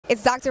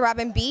It's Dr.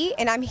 Robin B,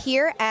 and I'm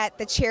here at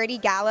the charity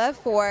gala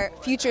for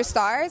Future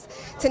Stars.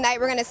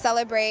 Tonight we're going to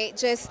celebrate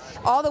just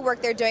all the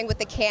work they're doing with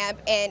the camp,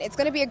 and it's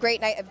going to be a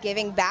great night of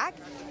giving back.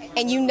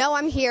 And you know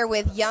I'm here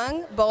with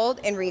Young, Bold,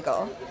 and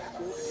Regal.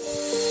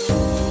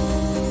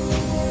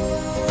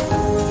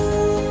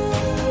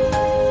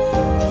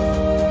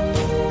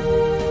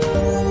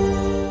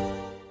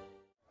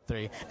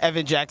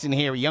 Evan Jackson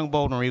here, Young,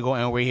 Bold, and Regal,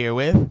 and we're here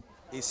with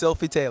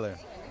Eszylfie Taylor.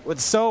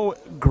 What's so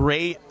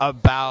great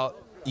about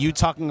you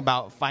talking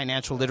about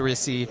financial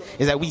literacy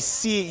is that we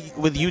see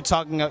with you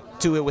talking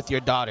to it with your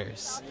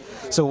daughters.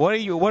 So what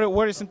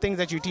are some things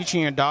that you're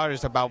teaching your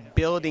daughters about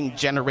building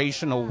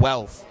generational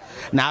wealth,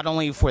 not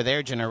only for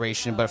their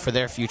generation but for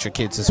their future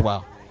kids as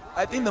well?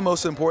 I think the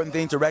most important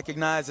thing to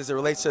recognize as it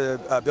relates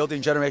to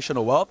building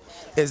generational wealth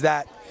is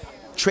that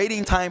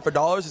trading time for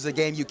dollars is a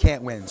game you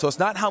can't win. So it's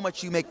not how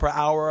much you make per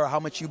hour or how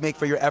much you make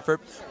for your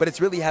effort, but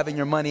it's really having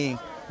your money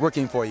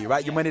working for you,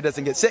 right? Your money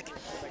doesn't get sick,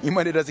 your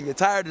money doesn't get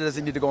tired, it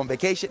doesn't need to go on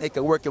vacation, it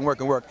can work and work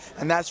and work.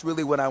 And that's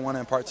really what I want to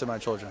impart to my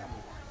children.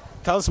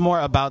 Tell us more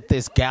about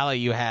this gala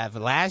you have.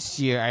 Last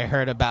year I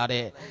heard about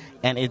it,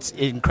 and it's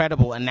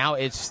incredible, and now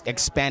it's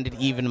expanded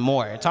even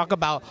more. Talk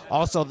about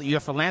also your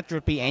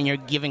philanthropy and your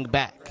giving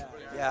back.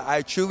 Yeah,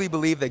 I truly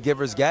believe that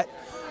givers get.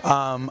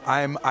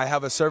 I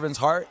have a servant's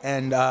heart,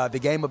 and the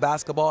game of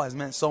basketball has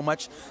meant so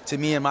much to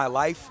me in my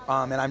life,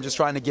 and I'm just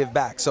trying to give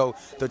back. So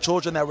the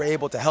children that we're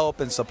able to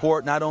help and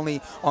support, not only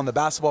on the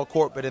basketball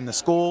court but in the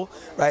school,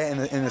 right,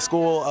 in the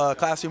school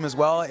classroom as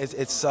well,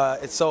 it's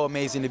so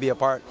amazing to be a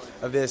part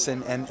of this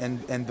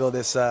and build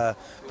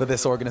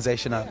this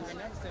organization up.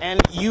 And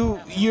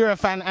you're a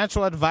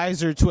financial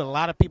advisor to a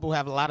lot of people who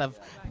have a lot of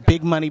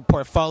big money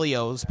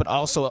portfolios, but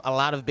also a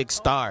lot of big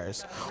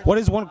stars. What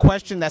is one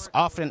question that's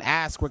often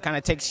asked where kind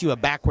of takes you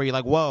aback, where you're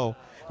like, whoa,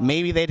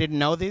 maybe they didn't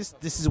know this?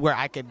 This is where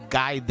I could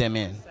guide them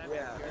in.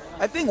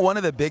 I think one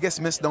of the biggest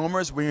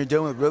misnomers when you're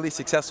dealing with really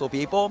successful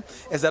people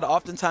is that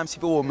oftentimes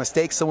people will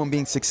mistake someone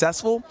being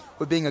successful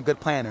with being a good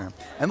planner.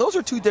 And those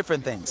are two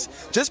different things.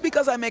 Just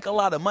because I make a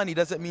lot of money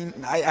doesn't mean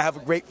I have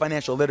a great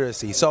financial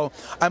literacy. So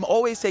I'm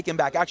always taken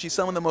back. Actually,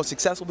 some of the most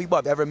successful people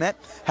I've ever met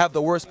have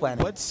the worst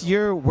planning. What's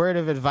your word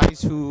of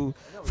advice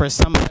for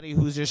somebody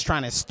who's just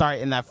trying to start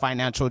in that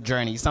financial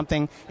journey?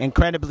 Something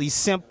incredibly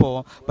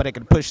simple, but it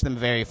could push them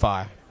very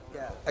far.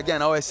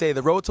 Again, I always say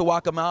the road to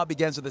walk a mile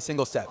begins with a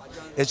single step.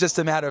 It's just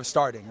a matter of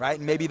starting, right?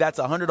 And maybe that's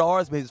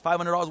 $100, maybe it's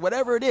 $500,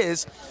 whatever it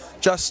is,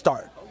 just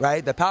start,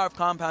 right? The power of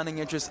compounding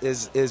interest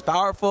is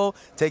powerful.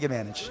 Take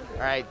advantage.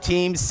 All right,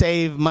 teams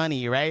save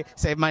money, right?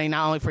 Save money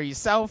not only for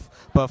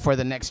yourself, but for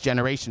the next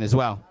generation as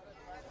well.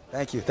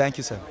 Thank you. Thank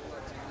you, sir.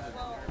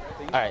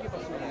 All right,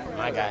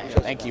 my guy.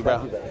 Thank you,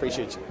 bro.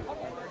 Appreciate you.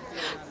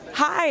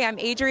 Hi, I'm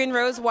Adrienne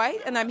Rose White,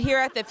 and I'm here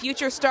at the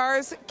Future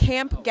Stars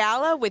Camp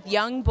Gala with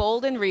Young,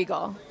 Bold, and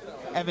Regal.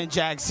 Evan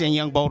Jackson,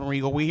 Young, Bold, and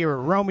Regal. We're here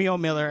with Romeo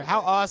Miller. How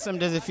awesome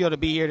does it feel to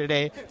be here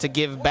today to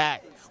give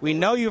back? We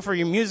know you for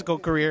your musical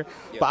career,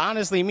 but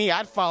honestly,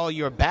 I'd follow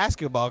your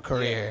basketball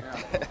career.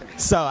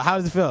 So how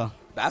does it feel?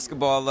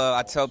 Basketball,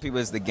 I tell people,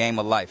 is the game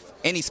of life.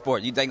 Any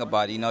sport, you think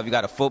about it. You know, if you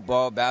got a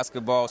football,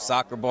 basketball,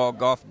 soccer ball,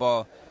 golf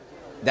ball,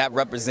 that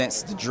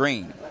represents the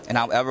dream. And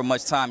however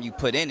much time you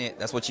put in it,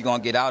 that's what you're going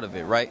to get out of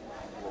it, right?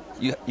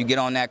 You get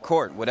on that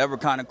court, whatever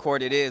kind of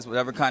court it is,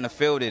 whatever kind of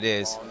field it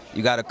is,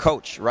 you got a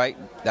coach, right?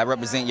 That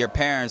represent your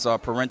parents or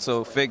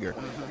parental figure.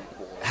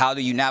 How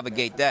do you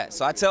navigate that?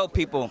 So I tell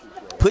people,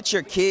 put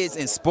your kids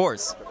in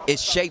sports. It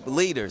shapes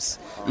leaders.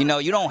 You know,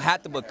 you don't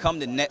have to become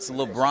the next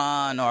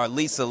LeBron or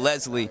Lisa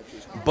Leslie,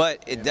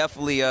 but it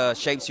definitely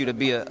shapes you to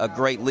be a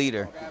great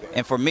leader.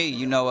 And for me,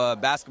 you know,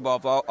 basketball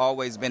has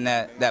always been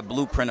that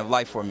blueprint of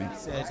life for me.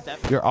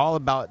 You're all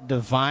about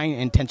divine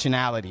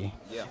intentionality.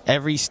 Yeah.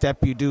 Every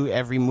step you do,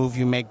 every move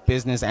you make,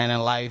 business and in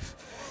life,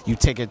 you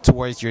take it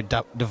towards your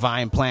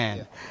divine plan.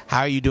 Yeah. How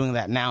are you doing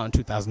that now in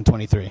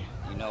 2023?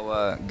 You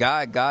know,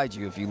 God guides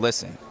you if you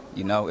listen.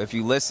 You know, if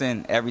you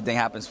listen, everything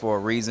happens for a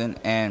reason,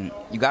 and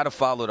you got to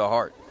follow the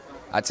heart.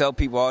 I tell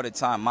people all the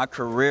time, my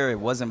career, it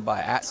wasn't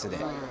by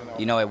accident.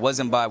 You know, it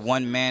wasn't by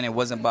one man, it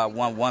wasn't by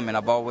one woman.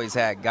 I've always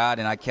had God,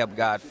 and I kept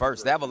God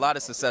first. They have a lot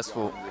of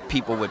successful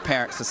people with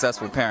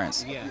successful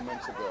parents. Yeah.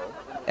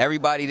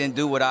 Everybody didn't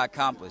do what I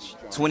accomplished.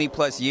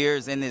 20-plus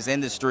years in this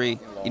industry,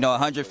 you know,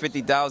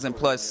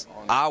 150,000-plus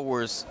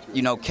hours,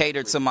 you know,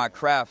 catered to my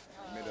craft.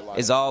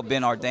 It's all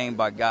been ordained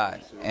by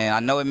God. And I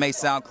know it may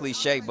sound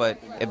cliche, but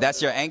if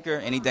that's your anchor,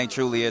 anything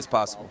truly is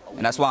possible.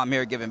 And that's why I'm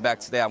here giving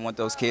back today. I want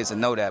those kids to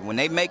know that when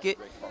they make it,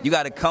 you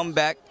got to come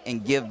back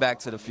and give back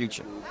to the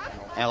future.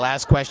 And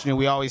last question,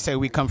 we always say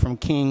we come from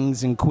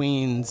kings and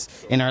queens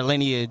in our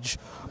lineage,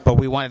 but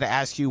we wanted to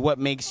ask you, what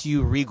makes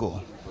you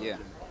Regal? Yeah.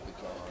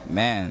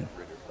 Man,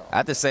 I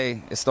have to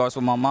say it starts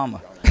with my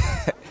mama.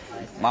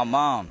 My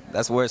mom,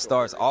 that's where it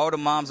starts. All the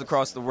moms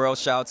across the world,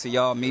 shout out to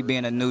y'all. Me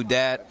being a new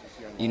dad,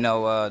 you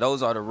know,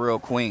 those are the real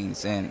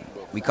queens, and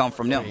we come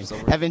from them. So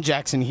Evan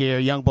Jackson here,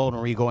 Young, Bold,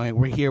 and Regal, and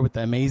we're here with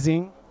the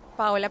amazing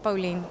Paola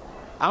Pauline.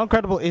 How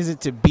incredible is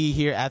it to be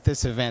here at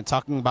this event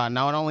talking about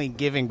not only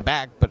giving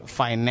back, but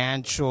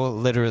financial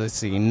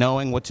literacy,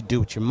 knowing what to do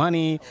with your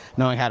money,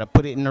 knowing how to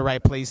put it in the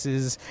right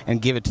places and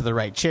give it to the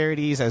right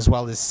charities, as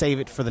well as save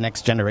it for the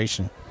next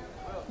generation?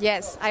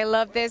 Yes, I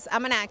love this.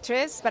 I'm an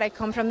actress, but I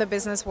come from the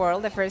business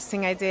world. The first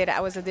thing I did, I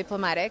was a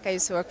diplomatic. I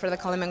used to work for the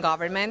Colombian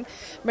government,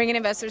 bringing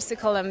investors to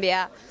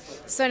Colombia.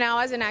 So now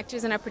as an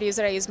actress and a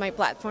producer, I use my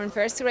platform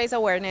first to raise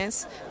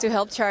awareness, to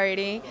help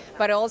charity,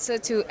 but also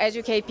to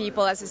educate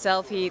people, as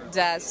Eszylfie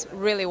does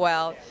really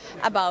well,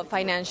 about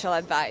financial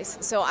advice.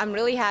 So I'm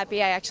really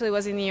happy. I actually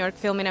was in New York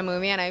filming a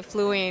movie, and I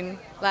flew in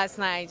last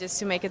night just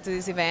to make it to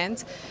this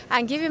event.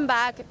 And giving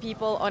back,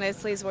 people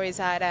honestly is where it's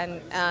at.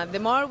 And the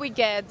more we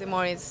get, the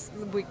more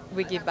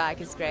we give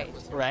back. It's great.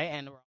 Right.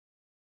 And